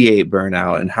alleviate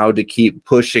burnout and how to keep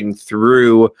pushing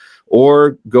through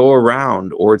or go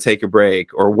around or take a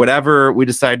break or whatever we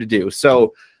decide to do.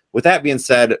 So with that being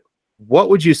said, what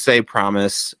would you say,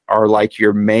 Promise, are like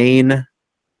your main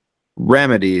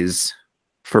remedies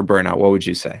for burnout? What would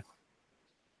you say?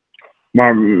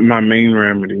 My main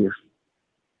remedies.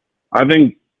 I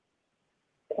think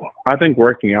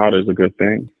working out is a good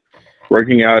thing.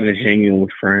 Working out and hanging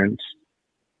with friends,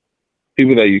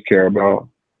 people that you care about.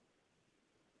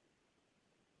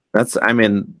 That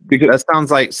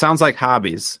sounds like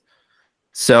hobbies.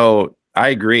 So I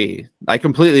agree. I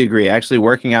completely agree. Actually,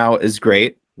 working out is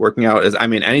great. Working out is,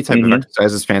 any type of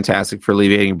exercise is fantastic for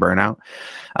alleviating burnout.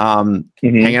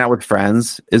 Hanging out with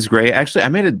friends is great. Actually, I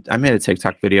made a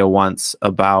TikTok video once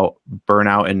about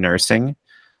burnout in nursing.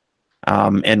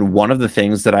 And one of the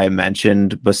things that I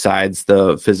mentioned besides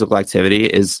the physical activity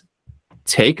is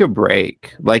take a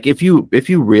break. Like if you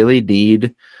really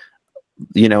need,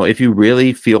 if you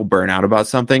really feel burnout about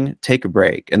something, take a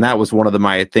break. And that was one of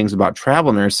my things about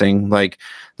travel nursing. Like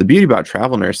the beauty about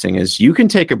travel nursing is you can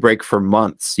take a break for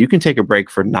months. You can take a break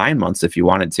for 9 months if you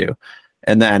wanted to.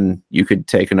 And then you could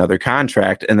take another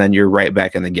contract and then you're right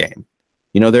back in the game.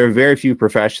 There are very few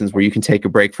professions where you can take a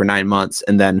break for 9 months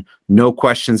and then no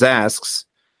questions asked,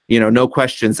 you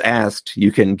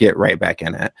can get right back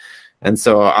in it. And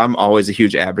so I'm always a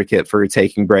huge advocate for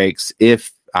taking breaks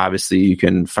if obviously you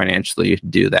can financially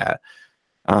do that.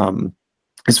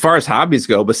 As far as hobbies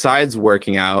go, besides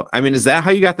working out, is that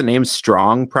how you got the name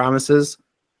Strong Promises?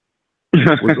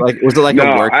 Was it like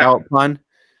a workout pun?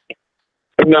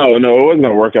 No, it wasn't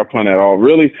a workout pun at all.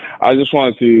 Really, I just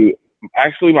wanted to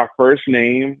actually my first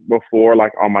name before,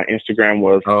 like on my Instagram,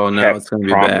 was Oh no, Kept it's gonna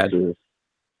be Promises. bad.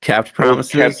 Kept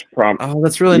Promises. Kept Oh,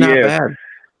 that's really not bad.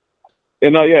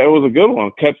 And yeah, it was a good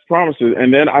one. Kept Promises.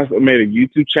 And then I made a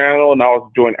YouTube channel, and I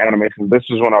was doing animation. This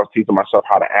is when I was teaching myself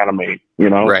how to animate, you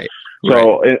know? Right.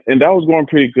 So, and that was going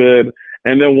pretty good.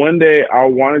 And then one day I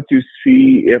wanted to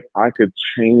see if I could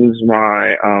change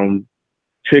my,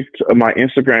 my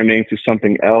Instagram name to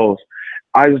something else.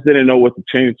 I just didn't know what to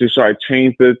change it to. So I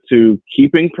changed it to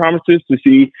Keeping Promises to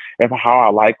see how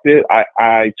I liked it.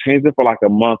 I changed it for like a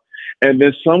month. And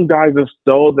then some guy just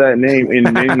stole that name, and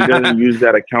then he doesn't use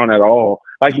that account at all.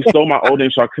 Like, he stole my old name,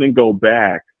 so I couldn't go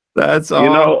back. That's all. You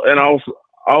know, and I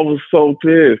was so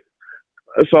pissed.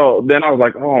 So then I was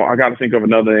like, oh, I got to think of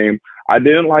another name. I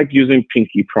didn't like using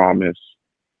Pinky Promise.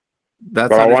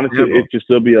 But I wanted it to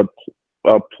still be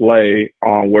a play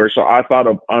on words. So I thought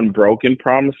of Unbroken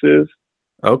Promises.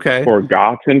 Okay.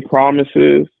 Forgotten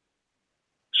Promises.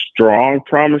 Strong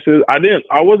Promises.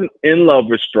 I wasn't in love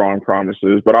with Strong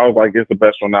Promises, but I was like, it's the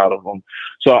best one out of them.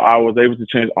 So I was able to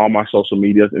change all my social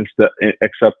medias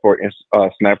except for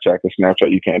Snapchat. Because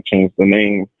Snapchat, you can't change the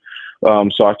name.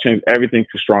 So I changed everything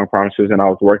to Strong Promises, and I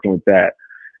was working with that.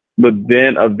 But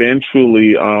then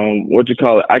eventually,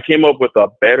 I came up with a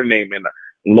better name. And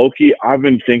low-key, I've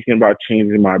been thinking about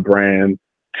changing my brand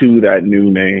to that new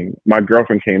name. My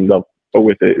girlfriend came up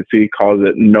with it. She calls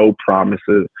it No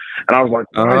Promises. And I was like,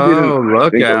 why didn't I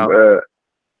think of that?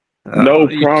 No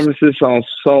Promises sounds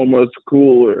so much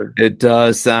cooler. It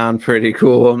does sound pretty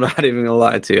cool. I'm not even going to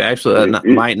lie to you. Actually, that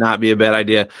might not be a bad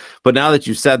idea. But now that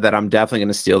you've said that, I'm definitely going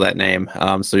to steal that name.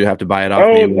 So you have to buy it off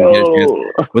me. No.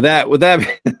 With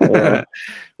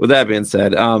that being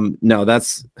said, no,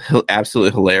 that's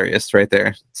absolutely hilarious right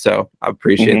there. So I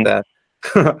appreciate that.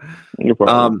 No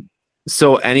problem.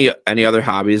 So any other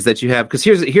hobbies that you have? Because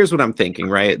here's what I'm thinking,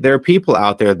 right? There are people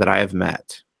out there that I have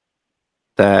met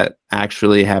that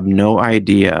actually have no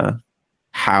idea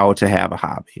how to have a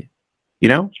hobby. You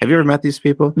know, have you ever met these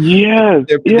people? Yes.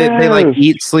 They like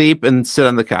eat, sleep, and sit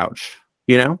on the couch,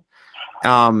 you know?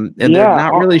 And they're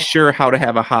not really sure how to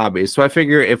have a hobby. So I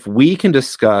figure if we can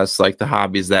discuss like the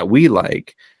hobbies that we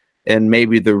like and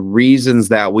maybe the reasons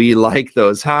that we like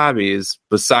those hobbies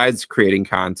besides creating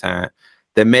content,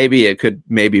 then maybe it could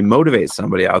motivate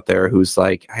somebody out there who's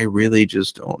like, I really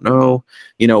just don't know,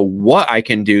 you know, what I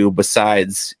can do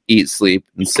besides eat, sleep,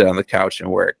 and sit on the couch and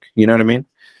work. You know what I mean?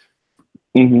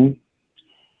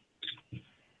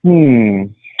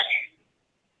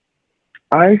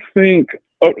 I think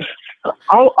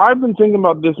I've been thinking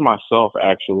about this myself,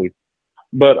 actually.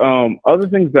 But other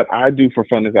things that I do for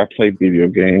fun is I play video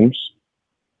games.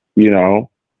 You know,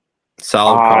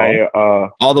 solid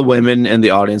call. All the women in the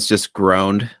audience just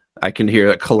groaned. I can hear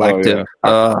a collective.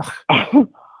 Yeah,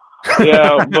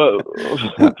 but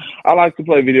I like to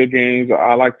play video games.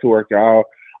 I like to work out.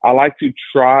 I like to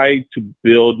try to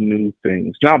build new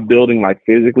things. Not building like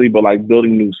physically, but like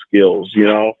building new skills, you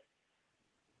know?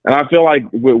 And I feel like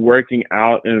with working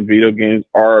out and video games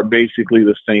are basically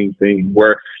the same thing,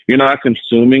 where you're not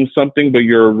consuming something, but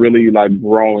you're really like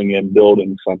growing and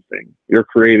building something. You're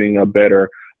creating a better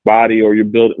body, or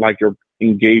you're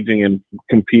engaging and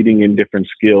competing in different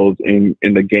skills in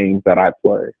the games that I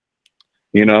play,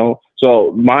 you know?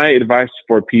 So my advice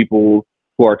for people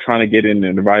who are trying to get into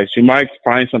advice, you might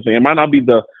find something. It might not be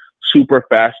the super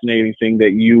fascinating thing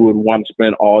that you would want to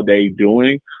spend all day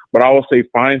doing, but I will say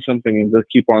find something and just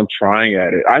keep on trying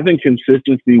at it. I think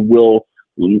consistency will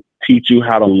teach you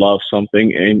how to love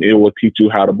something, and it will teach you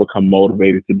how to become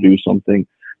motivated to do something,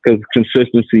 because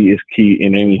consistency is key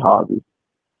in any hobby.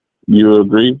 You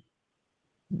agree?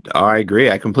 I agree.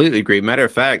 I completely agree. Matter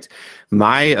of fact,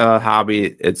 my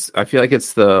hobby, I feel like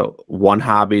it's the one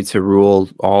hobby to rule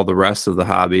all the rest of the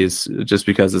hobbies, just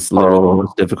because it's literally the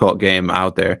most difficult game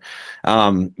out there.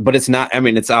 But it's not, I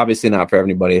mean, it's obviously not for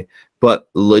everybody, but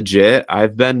legit,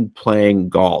 I've been playing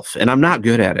golf and I'm not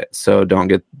good at it. So don't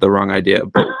get the wrong idea.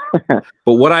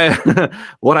 But what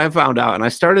I found out, and I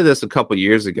started this a couple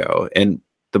years ago, and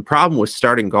the problem with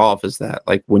starting golf is that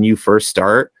like when you first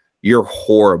start, you're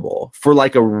horrible for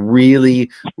like a really,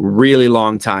 really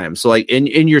long time. So like, and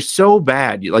you're so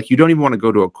bad, you don't even want to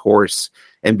go to a course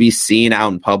and be seen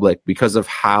out in public because of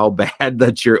how bad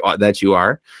that you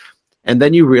are. And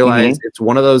then you realize it's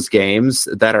one of those games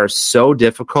that are so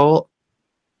difficult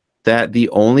that the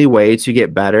only way to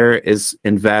get better is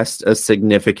invest a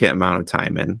significant amount of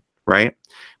time in, right?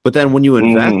 But then when you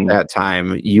invest that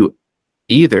time, you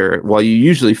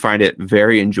usually find it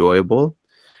very enjoyable.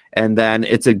 And then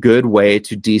it's a good way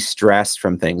to de-stress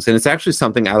from things. And it's actually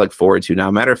something I look forward to now.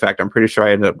 Matter of fact, I'm pretty sure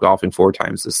I ended up golfing 4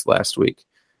 times this last week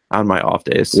on my off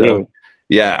days. So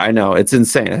Yeah, I know. It's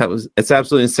insane. It's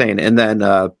absolutely insane. And then,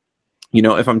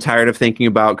 if I'm tired of thinking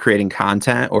about creating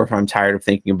content, or if I'm tired of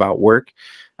thinking about work,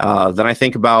 then I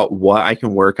think about what I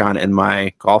can work on in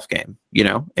my golf game,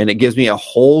 and it gives me a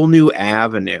whole new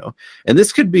avenue. And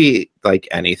this could be like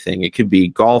anything. It could be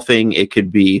golfing. It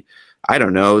could be, I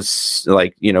don't know,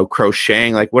 like,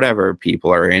 crocheting, like whatever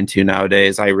people are into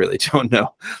nowadays. I really don't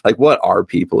know. Like, what are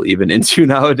people even into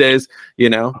nowadays,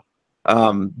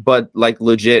 but like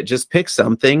legit, just pick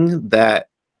something that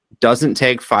doesn't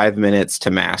take 5 minutes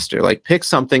to master. Like, pick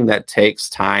something that takes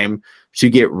time to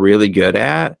get really good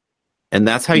at. And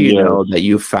that's how you know that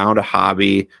you found a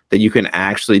hobby that you can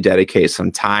actually dedicate some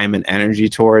time and energy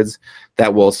towards,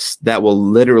 that will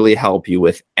literally help you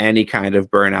with any kind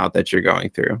of burnout that you're going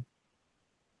through.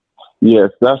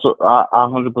 Yes, that's what I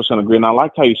 100% agree. And I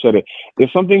like how you said it.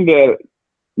 There's something that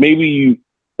maybe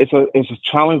it's a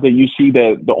challenge that you see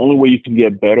that the only way you can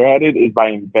get better at it is by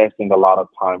investing a lot of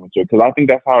time into it. Because I think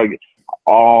that's how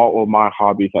all of my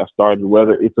hobbies have started.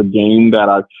 Whether it's a game that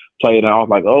I played and I was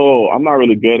like, oh, I'm not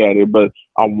really good at it, but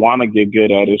I want to get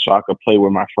good at it so I could play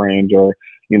with my friends, or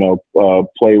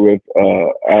play with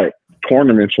at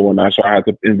tournaments or whatnot. So I had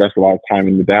to invest a lot of time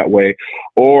into that way.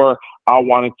 Or I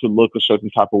wanted to look a certain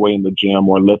type of way in the gym,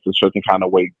 or lift a certain kind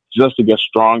of weight just to get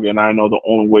stronger. And I know the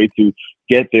only way to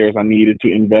get there is I needed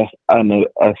to invest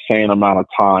a sane amount of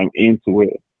time into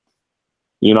it.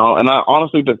 And I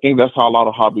honestly think that's how a lot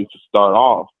of hobbies start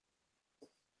off.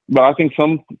 But I think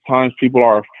sometimes people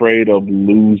are afraid of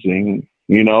losing.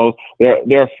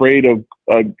 They're afraid of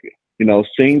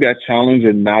seeing that challenge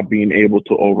and not being able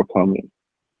to overcome it.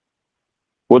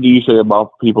 What do you say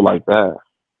about people like that?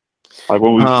 Like,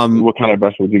 what kind of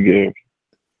advice would you give?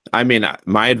 I mean,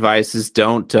 my advice is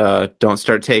don't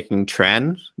start taking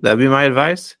tren. That'd be my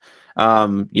advice.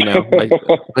 Like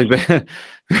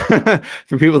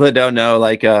for people that don't know,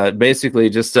 like basically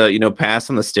just pass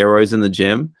on the steroids in the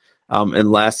gym,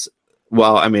 unless,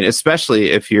 well, I mean,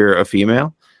 especially if you're a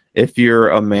female. If you're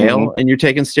a male and you're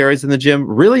taking steroids in the gym,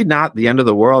 really not the end of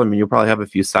the world. I mean, you'll probably have a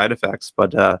few side effects,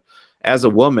 but as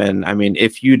a woman, I mean,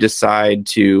 if you decide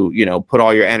to, put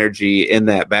all your energy in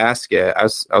that basket, I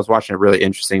was watching a really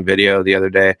interesting video the other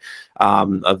day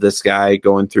of this guy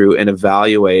going through and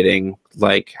evaluating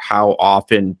like how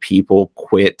often people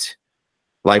quit,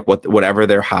 like whatever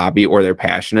their hobby or their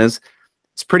passion is.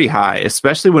 It's pretty high,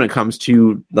 especially when it comes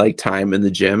to like time in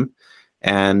the gym.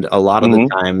 And a lot of the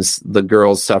times the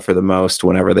girls suffer the most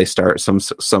whenever they start some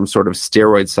sort of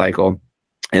steroid cycle,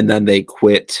 and then they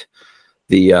quit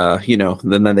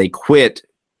then they quit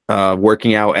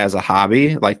working out as a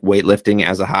hobby, like weightlifting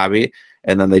as a hobby,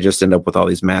 and then they just end up with all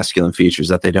these masculine features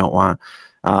that they don't want.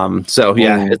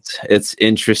 It's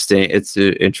interesting. It's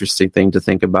an interesting thing to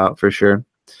think about for sure.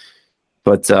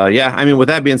 But I mean, with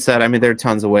that being said, I mean, there are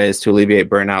tons of ways to alleviate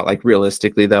burnout. Like,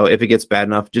 realistically, though, if it gets bad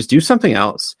enough, just do something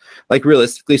else. Like,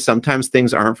 realistically, sometimes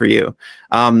things aren't for you.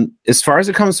 As far as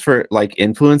it comes for like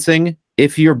influencing,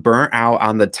 if you're burnt out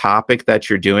on the topic that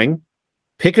you're doing,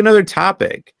 pick another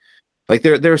topic. Like,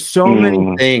 there are so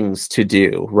many things to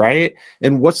do, right?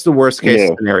 And what's the worst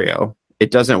case scenario? It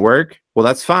doesn't work. Well,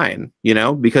 that's fine,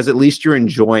 because at least you're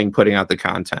enjoying putting out the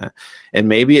content. And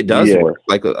maybe it does work.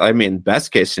 Like, I mean,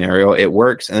 best case scenario, it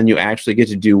works. And then you actually get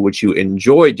to do what you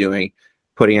enjoy doing,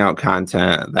 putting out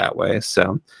content that way. So,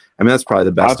 I mean, that's probably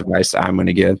the best advice I'm going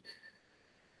to give.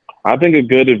 I think a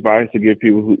good advice to give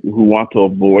people who want to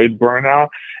avoid burnout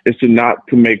is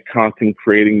to make content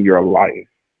creating your life.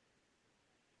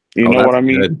 You know what I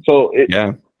mean? Good. So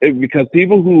because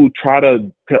people who try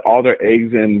to put all their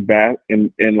eggs in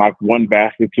like one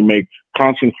basket to make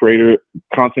content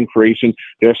creation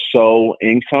their sole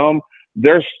income,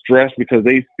 they're stressed because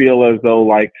they feel as though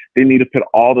like they need to put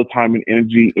all the time and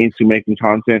energy into making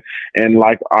content. And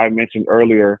like I mentioned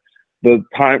earlier, the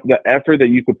effort that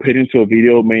you could put into a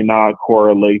video may not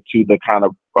correlate to the kind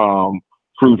of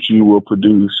fruits you will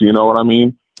produce. You know what I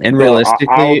mean? And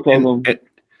realistically,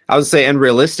 I would say, and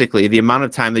realistically, the amount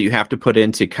of time that you have to put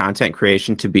into content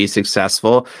creation to be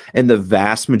successful in the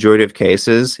vast majority of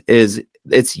cases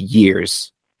it's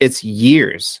years. It's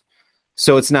years.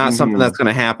 So it's not something that's going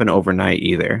to happen overnight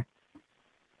either.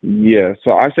 Yeah.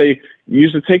 So I say you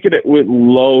should take it with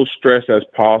low stress as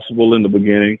possible in the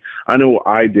beginning. I know what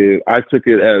I did. I took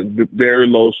it as very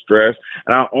low stress,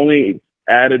 and I only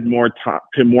added more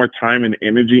time and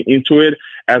energy into it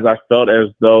as I felt as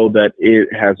though that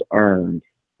it has earned.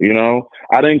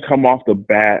 I didn't come off the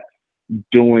bat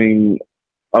doing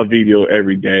a video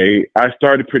every day. I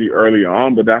started pretty early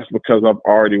on, but that's because I've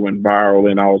already went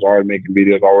viral and I was already making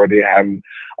videos, already having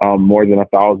more than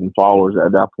 1,000 followers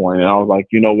at that point. And I was like,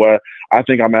 you know what? I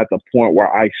think I'm at the point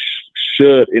where I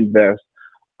should invest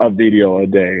a video a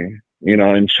day, you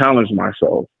know, and challenge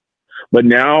myself. But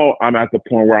now I'm at the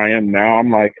point where I am now.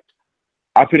 I'm like,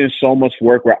 I put in so much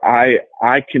work where I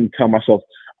can tell myself,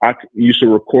 you should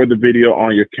record the video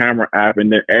on your camera app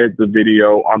and then edit the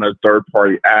video on a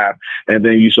third-party app, and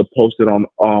then you should post it on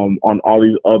all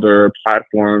these other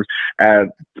platforms at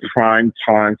prime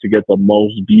time to get the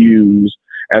most views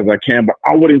as I can. But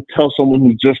I wouldn't tell someone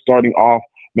who's just starting off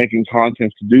making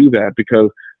content to do that, because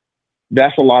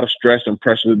that's a lot of stress and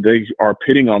pressure that they are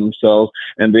putting on themselves,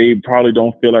 and they probably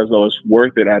don't feel as though it's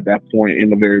worth it at that point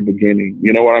in the very beginning.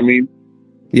 You know what I mean?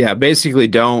 Yeah, basically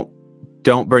don't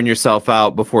burn yourself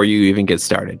out before you even get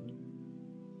started.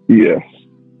 Yes.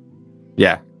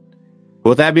 Yeah.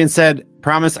 Well, with that being said,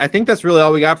 Promise, I think that's really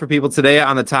all we got for people today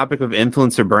on the topic of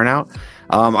influencer burnout.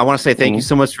 I want to say thank you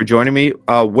so much for joining me.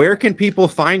 Where can people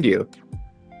find you?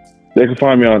 They can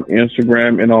find me on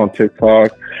Instagram and on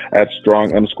TikTok at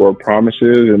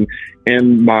strong_promises. And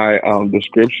in my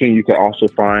description, you can also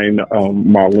find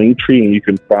my link tree, and you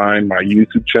can find my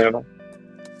YouTube channel.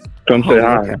 Come say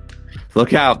hi. Okay.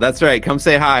 Look out. That's right. Come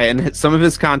say hi. And some of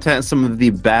his content, some of the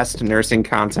best nursing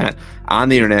content on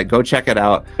the internet. Go check it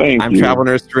out. I'm Travel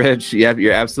Nurse Rich. Yeah,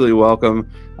 you're absolutely welcome.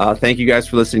 Thank you guys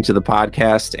for listening to the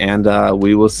podcast, and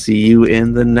we will see you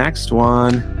in the next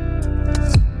one.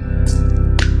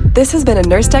 This has been a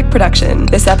Nurse Tech production.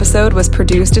 This episode was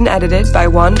produced and edited by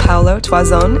Juan Paulo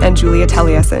Toison and Julia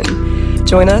Taliesin.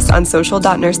 Join us on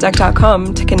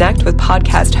social.nursetech.com to connect with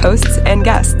podcast hosts and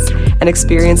guests and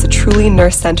experience a truly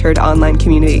nurse-centered online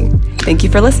community. Thank you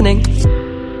for listening.